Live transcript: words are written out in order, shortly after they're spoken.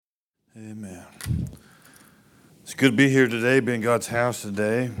Amen. It's good to be here today, be in God's house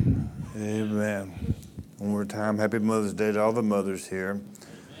today. Amen. One more time, happy Mother's Day to all the mothers here.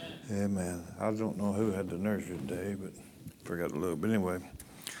 Amen. I don't know who had the nursery today, but forgot to look. But anyway,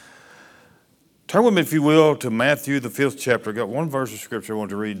 turn with me, if you will, to Matthew, the 5th chapter. I got one verse of scripture I want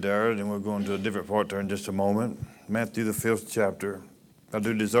to read there, and we'll go into a different part there in just a moment. Matthew, the 5th chapter. I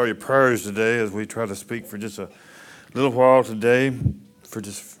do desire your prayers today as we try to speak for just a little while today, for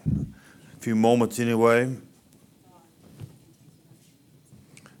just a few moments anyway.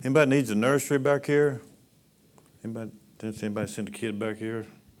 Anybody needs a nursery back here? Anybody send a kid back here?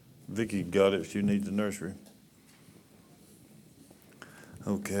 Vicky got it. She needs a nursery.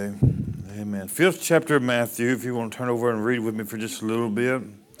 Okay. Amen. 5th chapter of Matthew, if you want to turn over and read with me for just a little bit.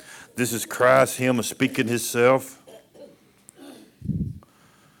 This is Christ, him speaking himself.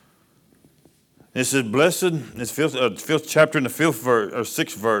 It says, blessed, it's 5th chapter in the 5th verse, or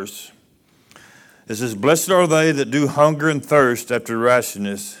 6th verse. It says, blessed are they that do hunger and thirst after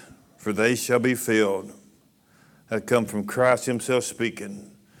righteousness, for they shall be filled. That comes from Christ himself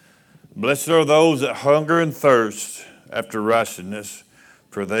speaking. Blessed are those that hunger and thirst after righteousness,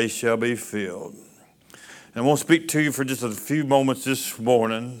 for they shall be filled. And I want to speak to you for just a few moments this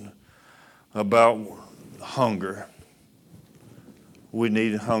morning about hunger. We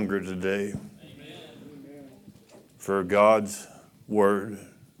need hunger today. Amen. For God's word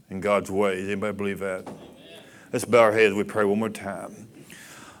and God's ways. Anybody believe that? Amen. Let's bow our heads. We pray one more time.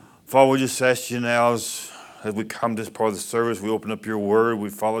 Father, we just ask you now as we come to this part of the service, we open up your word. We,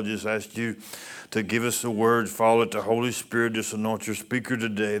 Father, just ask you to give us the word. Father, let the Holy Spirit just anoint your speaker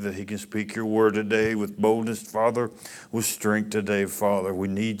today, that he can speak your word today with boldness, Father, with strength today, Father. We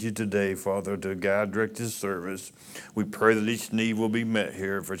need you today, Father, to guide, direct this service. We pray that each need will be met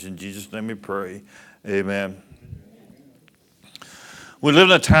here. For it's in Jesus' name we pray. Amen. We live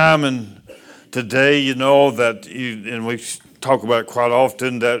in a time and today, you know, that and we talk about it quite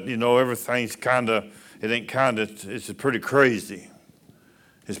often, that, you know, everything's it's pretty crazy.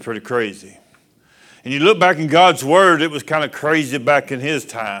 It's pretty crazy. And you look back in God's word, it was kind of crazy back in his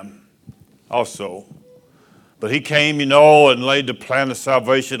time also. But he came, you know, and laid the plan of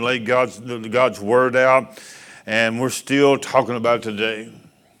salvation, laid God's word out, and we're still talking about it today.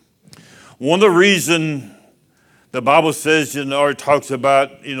 One of the reasons the Bible says, you know, it talks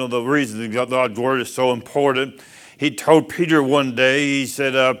about, you know, the reason that God's word is so important. He told Peter one day, he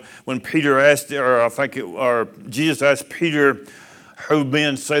said, when Peter asked, Jesus asked Peter, who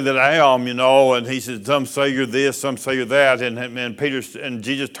men say that I am, you know, and he said, some say you're this, some say you're that, and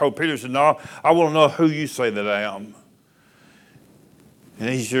Jesus told Peter, said, no, I want to know who you say that I am. And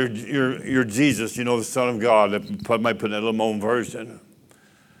he said, you're Jesus, you know, the Son of God. That might put in that little Moan version.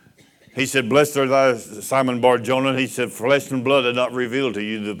 He said, blessed are thou, Simon Bar-Jonah. He said, flesh and blood did not reveal to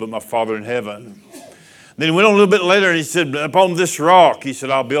you, but my Father in heaven. Then he went on a little bit later and he said, upon this rock, he said,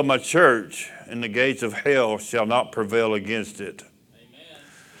 I'll build my church, and the gates of hell shall not prevail against it. Amen.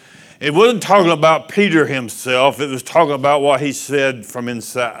 It wasn't talking about Peter himself. It was talking about what he said from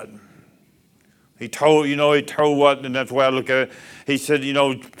inside. He told what, and that's the way I look at it. He said, you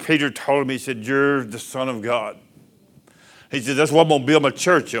know, Peter told him, he said, you're the Son of God. He said, that's what I'm going to build my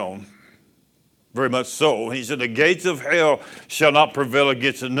church on. Very much so. He said, the gates of hell shall not prevail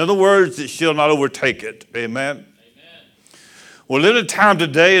against it. In other words, it shall not overtake it. Amen? Amen. We live in a time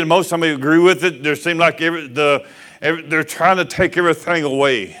today, and most of them agree with it, there seems like they're trying to take everything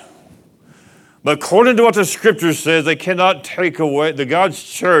away. But according to what the scripture says, they cannot take away, the God's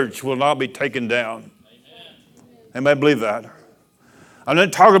church will not be taken down. Amen. Anybody believe that? I'm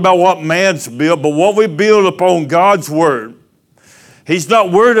not talking about what man's built, but what we build upon God's word. He's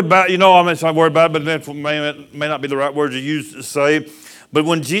not worried about, he's not worried about it, but that may not be the right word to use to say. But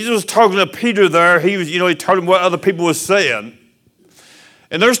when Jesus was talking to Peter there, he told him what other people were saying.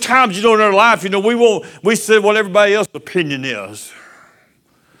 And there's times, in our life, we say what everybody else's opinion is.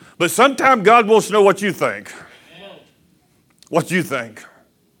 But sometimes God wants to know what you think. What you think.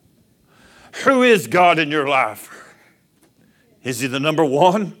 Who is God in your life? Is he the number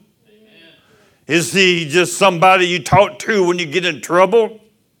one? Is he just somebody you talk to when you get in trouble?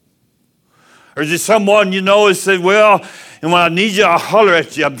 Or is he someone who said, well, and when I need you, I'll holler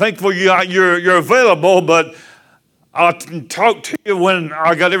at you. I'm thankful you're available, but I'll talk to you when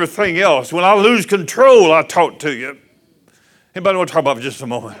I got everything else. When I lose control, I'll talk to you. Anybody want to talk about it for just a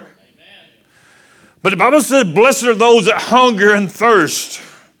moment? Amen. But the Bible says, blessed are those that hunger and thirst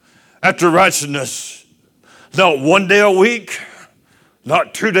after righteousness. Not one day a week,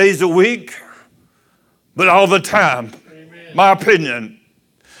 not 2 days a week, but all the time. Amen. My opinion,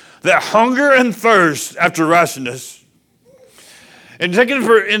 that hunger and thirst after righteousness. And taking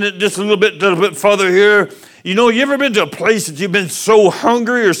it just a little bit further here, you know, you ever been to a place that you've been so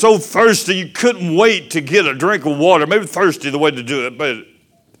hungry or so thirsty you couldn't wait to get a drink of water? Maybe thirsty the way to do it, but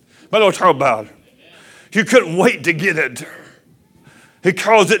what I'm talking about. You couldn't wait to get it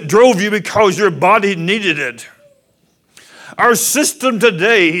because it drove you because your body needed it. Our system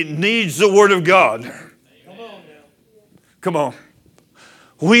today needs the Word of God. Come on.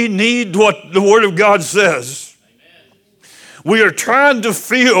 We need what the Word of God says. We are trying to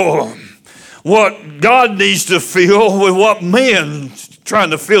feel what God needs to feel with what man's trying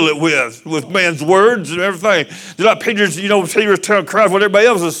to fill it with man's words and everything. Just like Peter's, Peter was telling Christ what everybody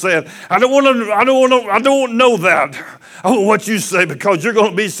else is saying. I don't know that. I want what you say because you're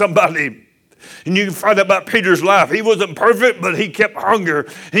going to be somebody. And you can find out about Peter's life. He wasn't perfect, but he kept hunger.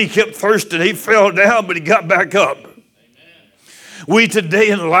 He kept thirsting. He fell down, but he got back up. Amen. We today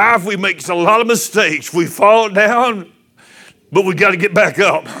in life, we make a lot of mistakes. We fall down, but we got to get back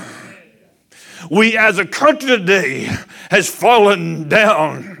up. We as a country today has fallen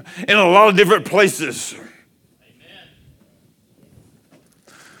down in a lot of different places. Amen.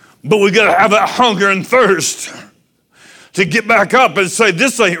 But we got to have that hunger and thirst to get back up and say,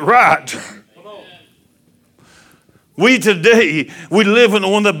 this ain't right. We live in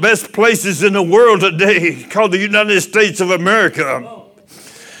one of the best places in the world today called the United States of America.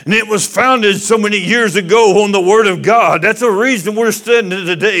 And it was founded so many years ago on the Word of God. That's the reason we're standing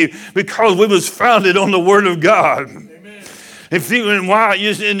today, because we was founded on the Word of God. Amen.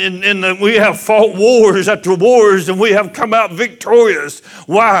 We have fought wars after wars, and we have come out victorious.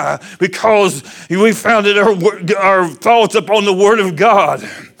 Why? Because we founded our thoughts upon the Word of God.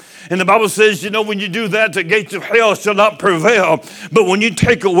 And the Bible says, when you do that, the gates of hell shall not prevail. But when you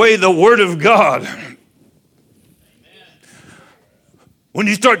take away the Word of God, when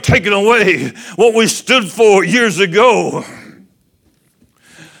you start taking away what we stood for years ago,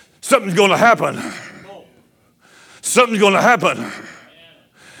 something's going to happen. Something's going to happen.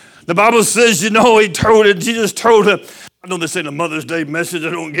 The Bible says, Jesus told her, I know this ain't a Mother's Day message, I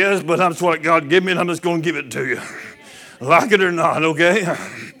don't guess, but that's what God gave me, and I'm just going to give it to you. Like it or not, okay?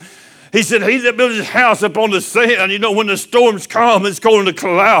 He said, he that builds his house upon the sand, when the storms come, it's going to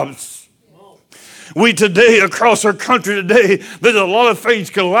collapse. We today, across our country today, there's a lot of things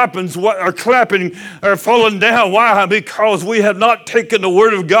are falling down. Why? Because we have not taken the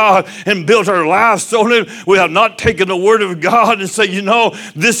Word of God and built our lives on it. We have not taken the Word of God and say,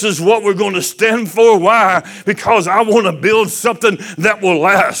 this is what we're going to stand for. Why? Because I want to build something that will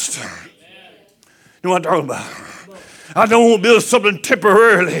last. You know what I'm talking about? I don't want to build something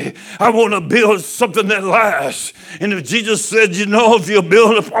temporarily. I want to build something that lasts. And if Jesus said, if you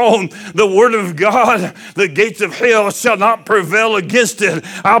build upon the Word of God, the gates of hell shall not prevail against it.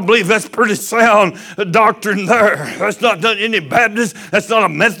 I believe that's pretty sound doctrine there. That's not any Baptist. That's not a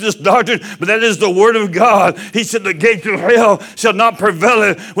Methodist doctrine, but that is the Word of God. He said the gates of hell shall not prevail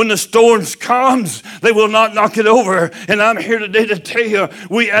it. When the storms comes, they will not knock it over. And I'm here today to tell you,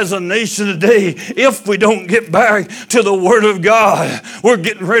 we as a nation today, if we don't get back to the Word of God, we're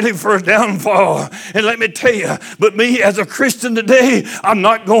getting ready for a downfall. And let me tell you, but me as a Christian today, I'm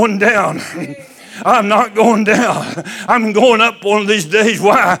not going down. I'm not going down. I'm going up one of these days.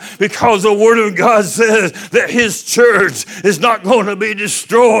 Why? Because the Word of God says that His church is not going to be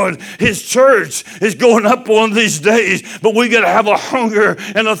destroyed. His church is going up one of these days. But we got to have a hunger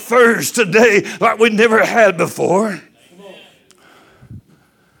and a thirst today like we never had before.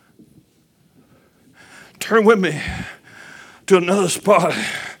 Turn with me to another spot,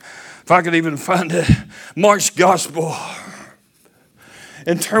 if I could even find it. Mark's Gospel.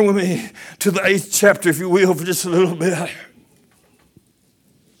 And turn with me to the 8th chapter, if you will, for just a little bit.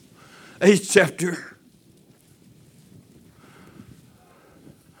 8th chapter.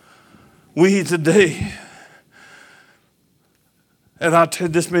 We today, and I've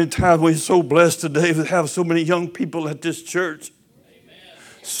said this many times, we're so blessed today to have so many young people at this church. Amen.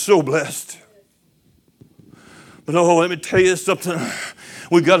 So blessed. But let me tell you something.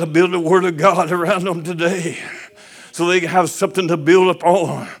 We got to build the Word of God around them today so they can have something to build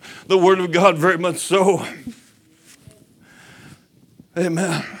upon. The Word of God, very much so.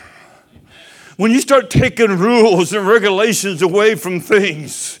 Amen. When you start taking rules and regulations away from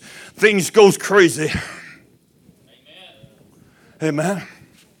things goes crazy. Amen.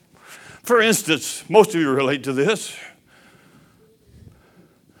 For instance, most of you relate to this.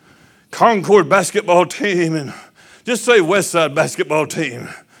 Concord basketball team and just say Westside basketball team.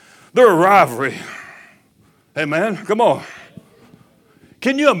 They're a rivalry. Amen. Come on.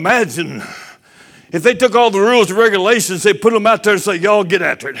 Can you imagine if they took all the rules and regulations, they put them out there and say, y'all get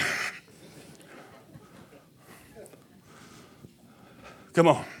after it. Come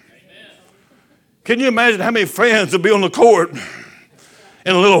on. Can you imagine how many fans will be on the court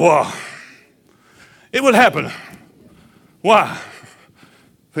in a little while? It would happen. Why?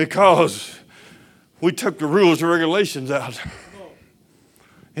 Because we took the rules and regulations out.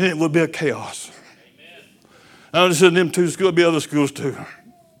 And it would be a chaos. I understand them two schools, there'll be other schools too.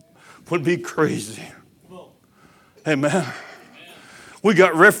 Would be crazy. Amen. We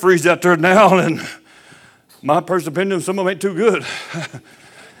got referees out there now, and my personal opinion, some of them ain't too good.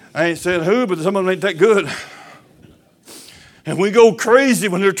 I ain't saying who, but some of them ain't that good. And we go crazy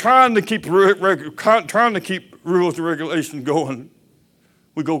when they're trying to keep rules and regulations going.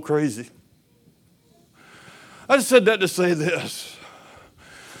 We go crazy. I just said that to say this.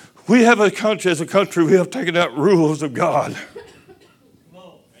 We have a country, as a country, we have taken out rules of God.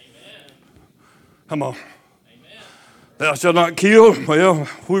 Come on. Thou shalt not kill. Well,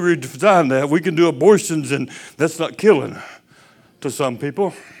 we redesigned that. We can do abortions, and that's not killing to some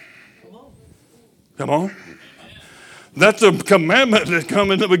people. Come on. That's a commandment that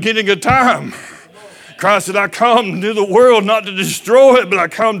come in the beginning of time. Christ said, I come to the world not to destroy it, but I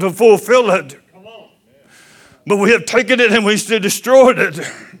come to fulfill it. But we have taken it and we still destroyed it.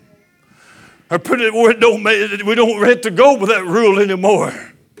 Or put it where it don't make it, we don't have to go with that rule anymore.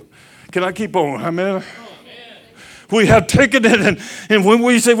 Can I keep on? Amen. We have taken it, and when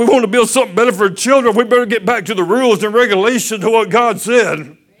we say we want to build something better for children, we better get back to the rules and regulations of what God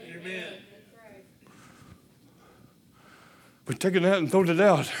said. Amen. We've taken that and thrown it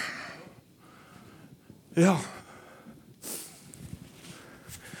out. Yeah.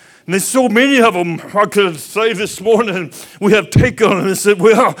 And there's so many of them, I could say this morning, we have taken them and said,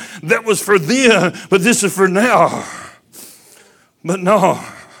 well, that was for then, but this is for now. But no.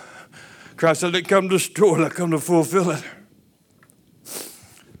 Christ said, I didn't come to destroy it, I come to fulfill it.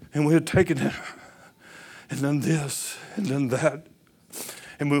 And we have taken it and done this and done that.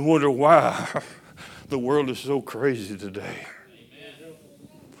 And we wonder why the world is so crazy today.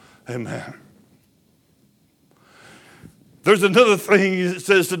 Amen. There's another thing it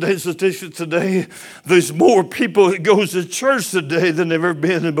says today, statistics today, there's more people that goes to church today than they've ever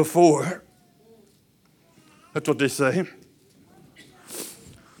been in before. That's what they say.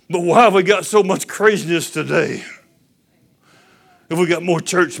 But why have we got so much craziness today? If we got more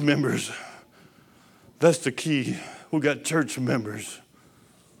church members, that's the key. We got church members.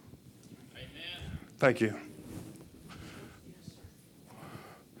 Amen. Thank you.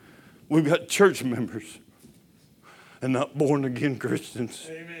 We've got church members and not born again Christians.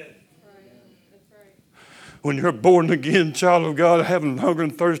 Amen. When you're a born again child of God, having hunger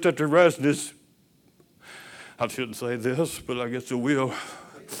and thirst after righteousness, I shouldn't say this, but I guess I will.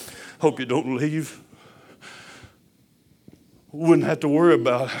 Hope you don't leave. We wouldn't have to worry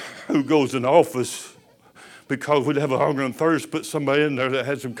about who goes in office because we'd have a hunger and thirst, put somebody in there that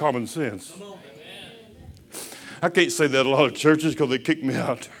had some common sense. I can't say that a lot of churches because they kick me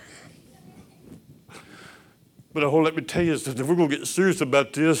out. But let me tell you, if we're going to get serious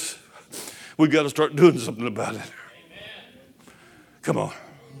about this, we've got to start doing something about it. Come on.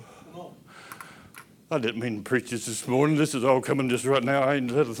 I didn't mean to preach this morning. This is all coming just right now. I ain't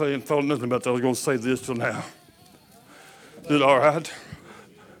had to say and thought nothing about that. I was going to say this till now. Is it all right?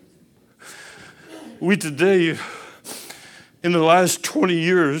 We today, in the last 20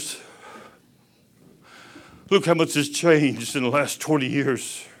 years, look how much has changed in the last 20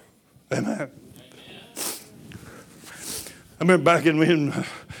 years. Amen. I remember back when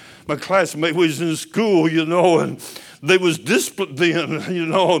my classmate was in school, and they was discipline then,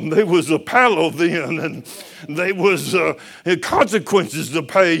 and they was a paddle then, and they was consequences to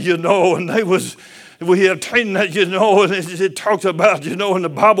pay, and we obtained that, and it talks about, in the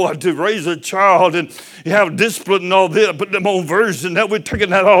Bible, how to raise a child and you have discipline and all that, put them on version. Now we're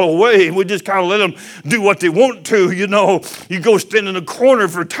taking that all away. We just kind of let them do what they want to, You go stand in the corner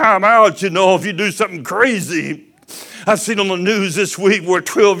for time out, if you do something crazy. I seen on the news this week where a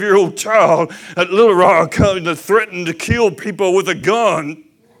 12-year-old child at Little Rock threatened to kill people with a gun.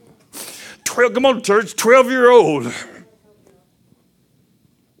 Come on, church, 12-year-old.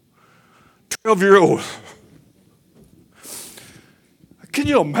 12-year-old. Can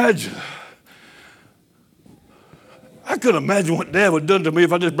you imagine? I couldn't imagine what Dad would have done to me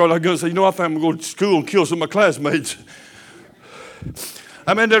if I just brought that gun and said, I think I'm going to go to school and kill some of my classmates.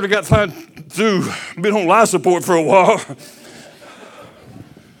 I never got through, been on life support for a while.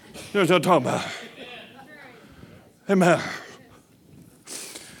 You know what I'm talking about? Amen.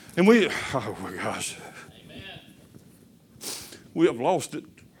 And oh my gosh. We have lost it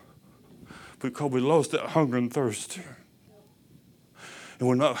because we lost that hunger and thirst. And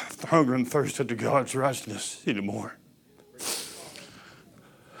we're not hunger and thirst after God's righteousness anymore.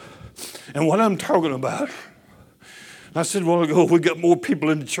 And what I'm talking about, I said a while ago, we got more people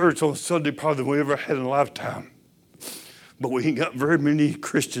in the church on Sunday probably than we ever had in a lifetime. But we ain't got very many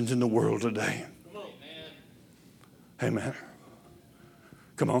Christians in the world today. Come on. Amen.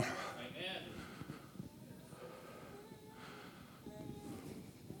 Come on. Amen.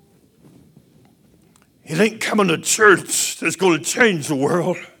 It ain't coming to church that's going to change the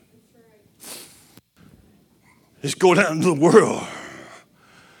world. It's going out into the world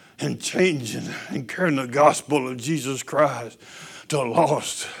and changing and carrying the gospel of Jesus Christ to a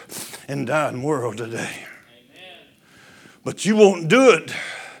lost and dying world today. Amen. But you won't do it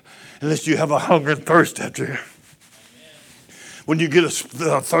unless you have a hunger and thirst after it. When you get a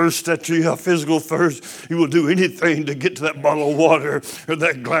thirst after you, a physical thirst, you will do anything to get to that bottle of water or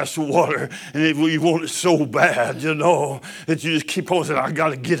that glass of water. And you want it so bad, you know, that you just keep on saying, I got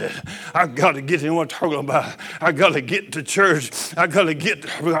to get it. I got to get it. What I'm talking about, I got to get to church. I got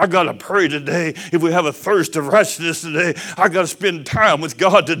to pray today. If we have a thirst of righteousness today, I got to spend time with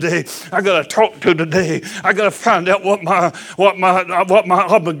God today. I got to talk to today. I got to find out what my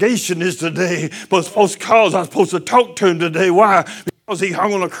obligation is today. But because I'm supposed to talk to him today. Why? Because he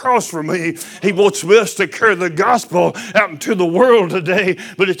hung on a cross for me. He wants us to carry the gospel out into the world today.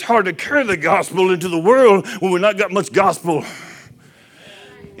 But it's hard to carry the gospel into the world when we've not got much gospel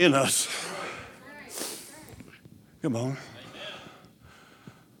in us. Come on.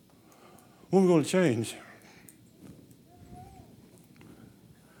 What are we going to change?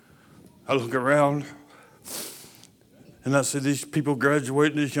 I look around and I see these people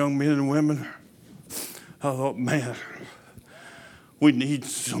graduating, these young men and women. I thought, man, we need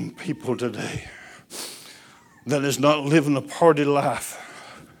some people today that is not living a party life.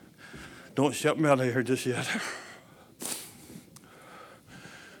 Don't shut me out of here just yet.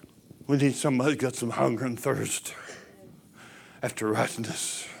 We need somebody who's got some hunger and thirst after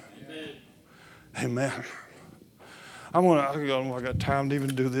righteousness. Amen. I don't know if I got time to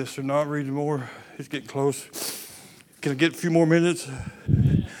even do this or not. Read more. It's getting close. Can I get a few more minutes?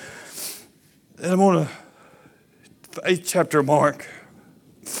 And I'm on the 8th chapter of Mark.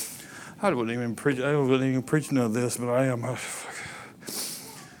 I wasn't even preaching none of this, but I am.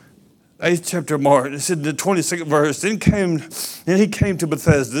 8th chapter of Mark. It said the 22nd verse. Then he came to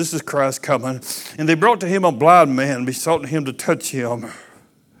Bethesda. This is Christ coming. And they brought to him a blind man, besought him to touch him.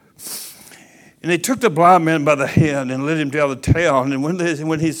 And they took the blind man by the hand and led him out of the town. And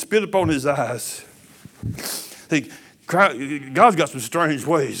when he spit upon his eyes, God's got some strange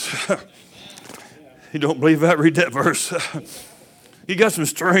ways. You don't believe that? Read that verse. He got some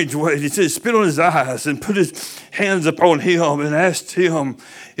strange ways. He said, spit on his eyes and put his hands upon him and asked him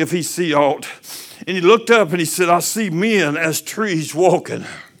if he see aught. And he looked up and he said, I see men as trees walking.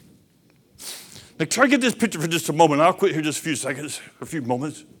 Now try to get this picture for just a moment. I'll quit here just a few seconds, a few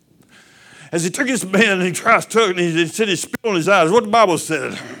moments. As he took this man and he tries to, and he said he spit on his eyes. What the Bible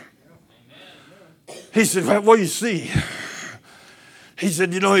said. He said, what do you see? He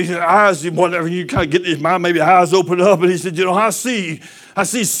said, his eyes, whatever, you kind of get in his mind, maybe eyes open up, and he said, I see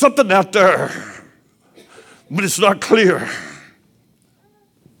something out there, but it's not clear.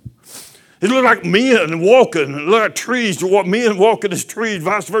 It looked like men walking, it looked like trees, men walking as trees,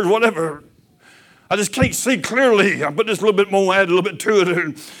 vice versa, whatever. I just can't see clearly. I put this a little bit more, add a little bit to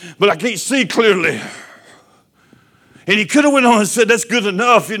it, but I can't see clearly. And he could have went on and said, that's good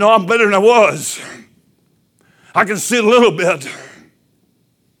enough, I'm better than I was. I can see a little bit.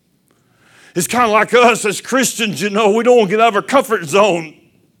 It's kind of like us as Christians, we don't want to get out of our comfort zone.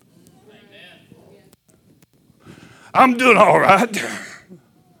 I'm doing all right.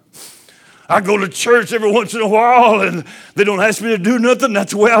 I go to church every once in a while and they don't ask me to do nothing.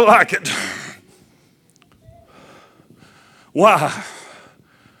 That's the way I like it. Why?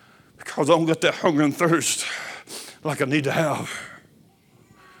 Because I don't got that hunger and thirst like I need to have.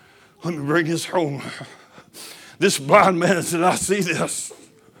 Let me bring this home. This blind man said, I see this.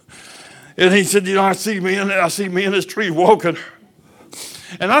 And he said, I see men in this tree walking.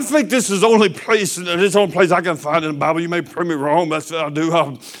 And I think this is the only place I can find in the Bible. You may prove me wrong, but that's what I do.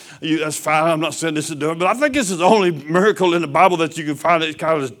 That's fine. I'm not saying this is doing, but I think this is the only miracle in the Bible that you can find. It's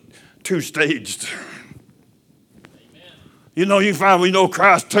kind of two-staged. You can find,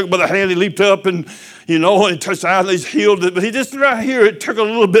 Christ took by the hand, he leaped up and, and he touched the eye and he's healed it. But he just right here, it took a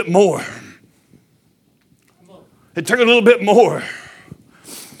little bit more. It took a little bit more.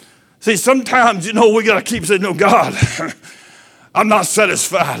 See, sometimes, we got to keep saying, no, God, I'm not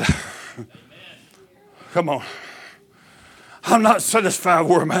satisfied. Come on. I'm not satisfied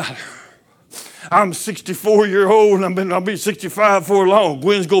where I'm at. I'm 64-year-old and I'll be 65 for long.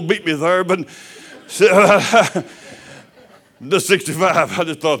 Gwen's going to beat me there, but The 65, I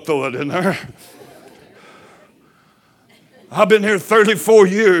just thought I'd throw it in there. I've been here 34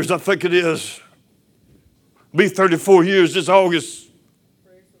 years, I think it is. Be 34 years this August.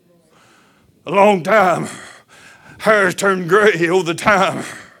 A long time. Hair's turned gray all the time.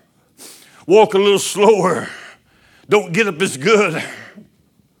 Walk a little slower. Don't get up as good.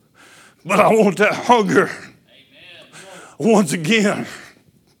 But I want that hunger. Amen. Once again.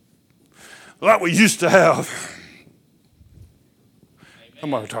 Like we used to have.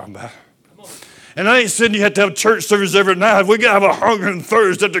 Amen. What am I talking about? And I ain't saying you have to have church service every night. We got to have a hunger and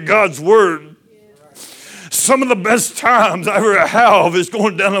thirst after God's word. Some of the best times I ever have is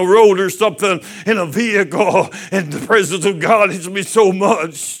going down a road or something in a vehicle, and the presence of God hits me so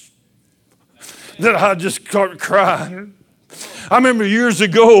much that I just start crying. I remember years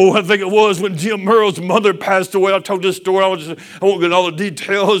ago, I think it was, when Jim Merle's mother passed away. I told this story. I won't get into all the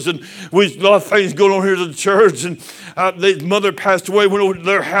details. And we a lot of things going on here at the church. And his mother passed away. Went over to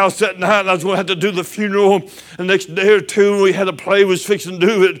their house that night, and I was going to have to do the funeral. The next day or two, we had a play. Was fixing to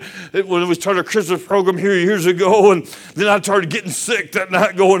do it when we started a Christmas program here years ago. And then I started getting sick that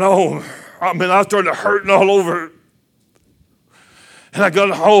night going on. I mean, I started hurting all over. And I got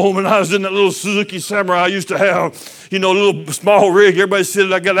home, and I was in that little Suzuki Samurai I used to have, a little small rig. Everybody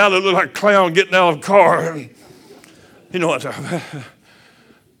said I got out, it looked like a clown getting out of a car. You know what I'm talking about.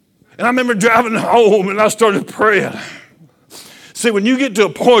 And I remember driving home, and I started praying. See, when you get to a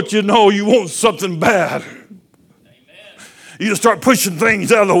point, you want something bad. Amen. You start pushing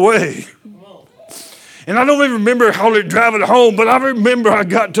things out of the way. And I don't even remember hardly driving home, but I remember I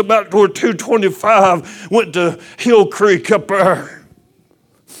got to about toward 225, went to Hill Creek up there.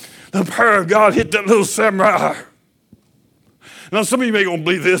 The power of God hit that little Samurai. Now, some of you may not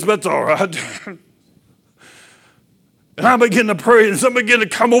believe this, but that's all right. And I began to pray, and something began to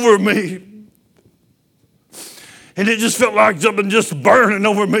come over me. And it just felt like something just burning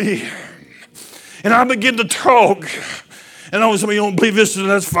over me. And I began to talk. And I know some of you don't believe this, and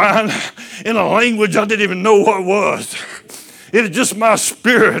that's fine. In a language I didn't even know what it was. It is just my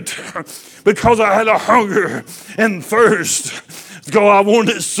spirit, because I had a hunger and thirst. God, I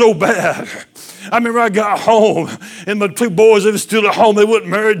wanted it so bad. I remember I got home, and my two boys, they were still at home. They wasn't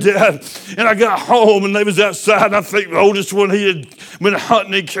married yet. And I got home, and they was outside. And I think the oldest one, he had been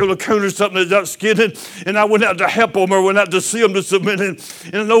hunting. He killed a coon or something. He was out skinning. And I went out to help him, or went out to see him just a minute.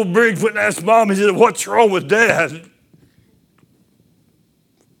 And an old Briggs went and asked Mom, he said, "What's wrong with Dad?"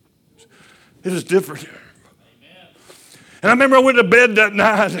 It was different. Amen. And I remember I went to bed that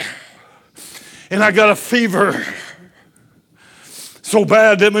night, and I got a fever. So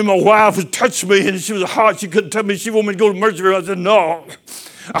bad that when my wife would touch me and she was hot, she couldn't tell me she wanted me to go to the emergency room. I said, "No,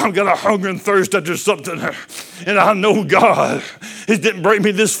 I've got a hunger and thirst after something. And I know God, He didn't bring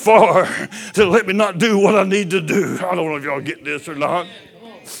me this far to let me not do what I need to do." I don't know if y'all get this or not.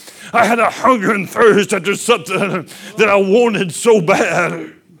 I had a hunger and thirst after something that I wanted so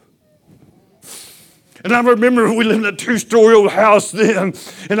bad. And I remember we lived in a 2-story old house then,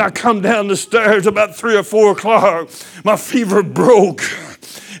 and I come down the stairs about 3 or 4 o'clock. My fever broke.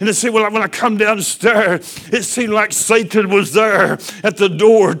 And it seemed like when I come down the stairs, it seemed like Satan was there at the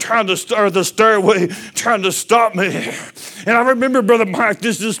door trying to start the stairway, trying to stop me. And I remember, Brother Mike,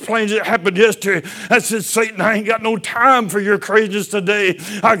 this is plain as it happened yesterday. I said, "Satan, I ain't got no time for your craziness today.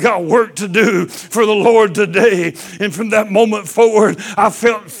 I got work to do for the Lord today." And from that moment forward, I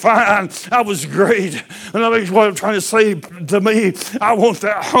felt fine. I was great. And that's what I'm trying to say to me. I want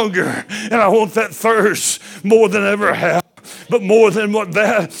that hunger and I want that thirst more than I ever have. But more than what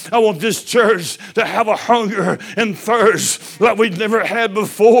that, I want this church to have a hunger and thirst like we've never had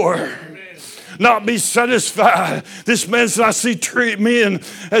before. Not be satisfied. This man said, "I see men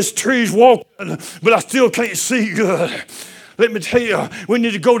as trees walking, but I still can't see good." Let me tell you, we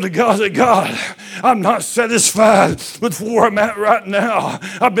need to go to God and say, "God, I'm not satisfied with where I'm at right now.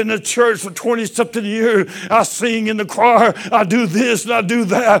 I've been in church for 20-something years. I sing in the choir. I do this and I do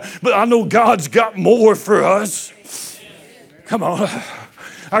that. But I know God's got more for us." Come on.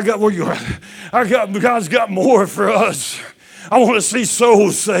 I got where you are. God's got more for us. I want to see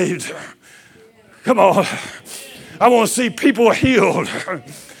souls saved. Come on. I want to see people healed.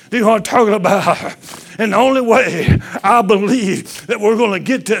 Do you know what I'm talking about? And the only way I believe that we're going to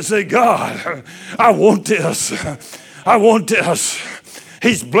get this, say, "God, I want this. I want this."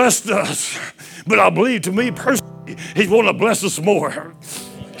 He's blessed us. But I believe, to me personally, He's want to bless us more.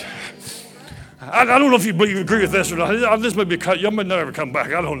 I don't know if you agree with this or not. This may be cut. Y'all may never come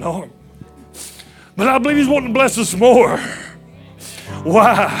back. I don't know. But I believe He's wanting to bless us more.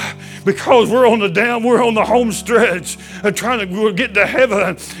 Why? because we're on the home stretch of trying to get to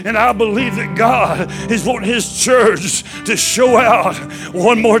heaven. And I believe that God is wanting his church to show out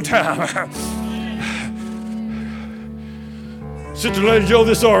one more time. Sister Lady Joe,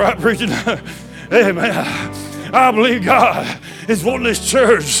 this all right preaching? Amen. I believe God is wanting this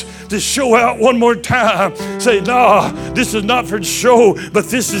church to show out one more time. Say, nah, this is not for show, but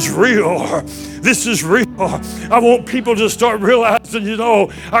this is real. This is real. I want people to start realizing,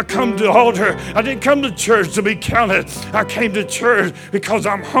 I come to the altar. I didn't come to church to be counted. I came to church because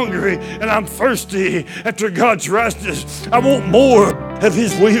I'm hungry and I'm thirsty after God's righteousness. I want more of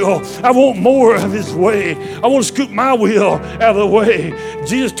his will. I want more of his way. I want to scoot my will out of the way.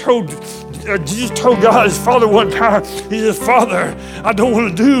 Jesus told God, his Father, one time, he said, Father, I don't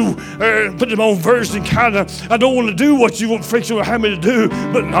want to do, put him on verse and I don't want to do what you want fix to have me to do,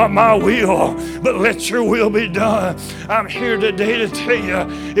 but not my will, but let your will be done. I'm here today to tell you,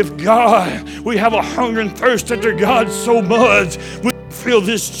 if God, we have a hunger and thirst after God so much, we fill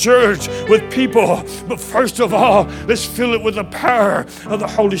this church with people, but first of all, let's fill it with the power of the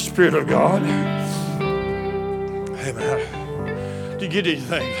Holy Spirit of God. Amen. Do you get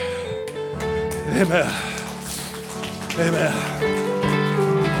anything? Amen. Amen.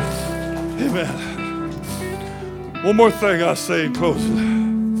 Amen. One more thing I'll say in closing.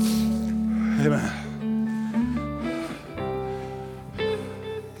 Amen.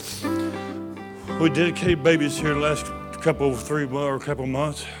 We dedicated babies here the last couple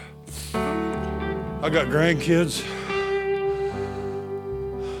months. I got grandkids.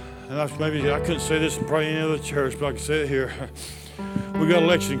 And I couldn't say this in probably any other church, but I can say it here. We got an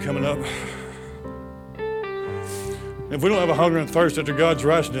election coming up. If we don't have a hunger and thirst after God's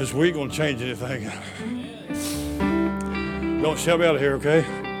righteousness, we ain't going to change anything. Don't shout me out of here, okay?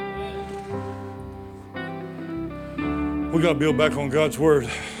 We got to build back on God's word.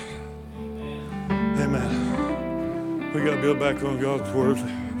 Amen. We got to build back on God's word.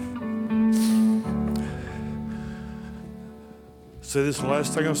 Say this is the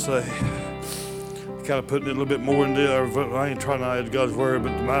last thing I'll say. Kind of putting it a little bit more into it. I ain't trying to add God's word,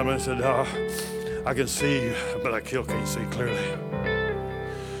 but the man said, I can see, but I still can't see clearly.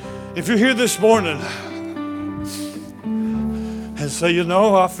 If you're here this morning and say,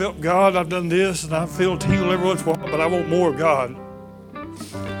 I felt God, I've done this, and I feel tingle every once in a while, but I want more of God.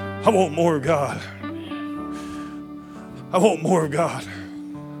 I want more of God. I want more of God.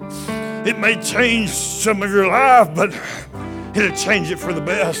 It may change some of your life, but it'll change it for the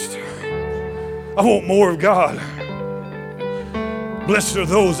best. I want more of God. Blessed are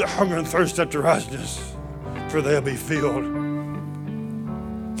those that hunger and thirst after righteousness, for they'll be filled.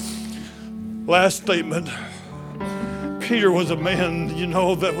 Last statement. Peter was a man,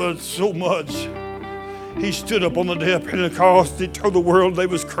 that was so much. He stood up on the day of Pentecost. He told the world they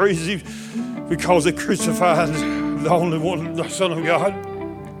was crazy because they crucified the only one, the Son of God.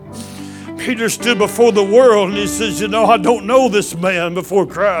 Peter stood before the world and he says, I don't know this man before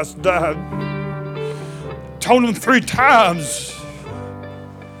Christ died. Told him 3 times.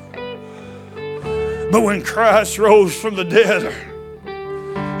 But when Christ rose from the dead,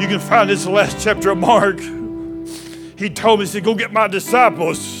 you can find this in the last chapter of Mark. He told me, he said, go get my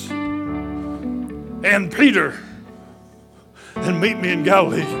disciples and Peter and meet me in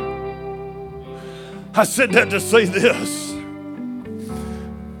Galilee. I said that to say this.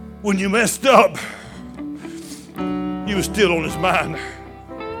 When you messed up, you were still on his mind.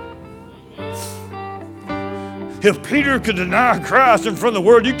 If Peter could deny Christ in front of the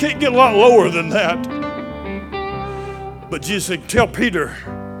world, you can't get a lot lower than that. But Jesus said, tell Peter,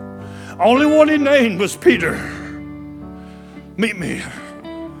 only one he named was Peter. Meet me.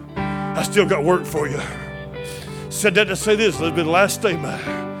 I still got work for you. Said that to say this. Let's be the last statement.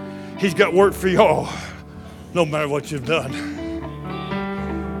 He's got work for y'all, no matter what you've done.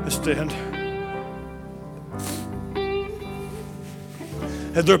 Let's stand.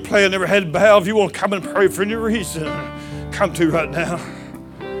 As they're playing their head bow, if you want to come and pray for any reason, come to right now.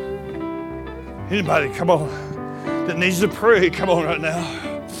 Anybody, come on, that needs to pray, come on right now.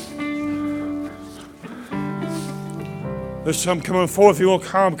 There's some coming forth. If you want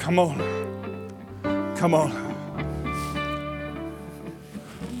to come on. Come on.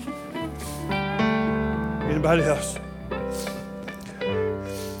 Anybody else?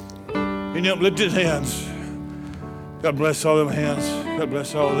 Any of them lifted hands? God bless all them hands. God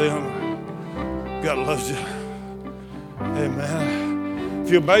bless all of them. God loves you. Amen.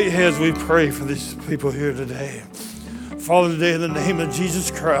 If you bow your heads, we pray for these people here today. Father, today in the name of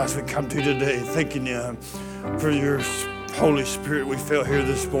Jesus Christ, we come to you today thanking you for your Holy Spirit, we fell here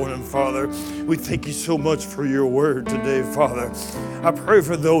this morning, Father. We thank you so much for your word today, Father. I pray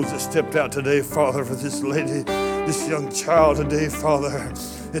for those that stepped out today, Father, for this lady, this young child today, Father,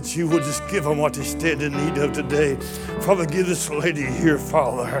 that you would just give them what they stand in need of today. Father, give this lady here,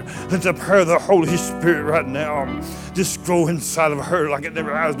 Father. Let the power of the Holy Spirit right now just go inside of her like it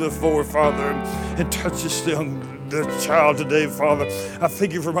never has before, Father, and touch this the child today, Father. I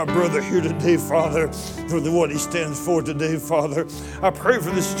thank you for my brother here today, Father, for what he stands for today, Father. I pray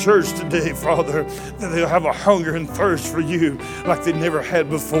for this church today, Father, that they'll have a hunger and thirst for you like they never had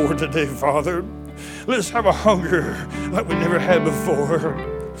before today, Father. Let us have a hunger like we never had before.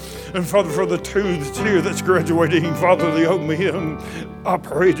 And Father, for the two that's here that's graduating, Father, the young men, I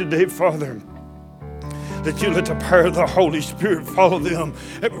pray today, Father, that you let the power of the Holy Spirit follow them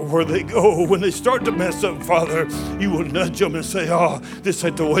everywhere they go. When they start to mess up, Father, you will nudge them and say, this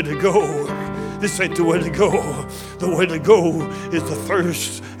ain't the way to go. This ain't the way to go. The way to go is the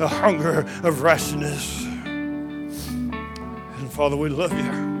thirst, the hunger of righteousness. And Father, we love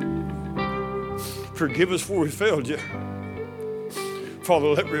you. Forgive us where we failed you. Father,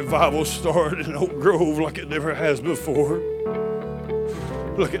 let revival start in Oak Grove like it never has before.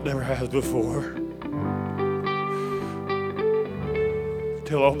 Like it never has before.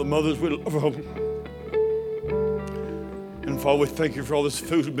 Tell all the mothers we love them. And Father, we thank you for all this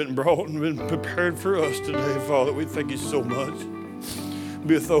food that's been brought and been prepared for us today, Father. We thank you so much.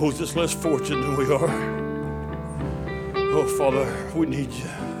 Be with those that's less fortunate than we are. Oh, Father, we need you.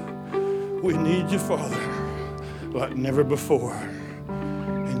 We need you, Father, like never before.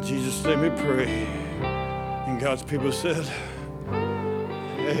 In Jesus' name we pray. And God's people said,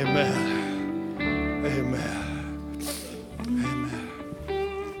 amen. Amen.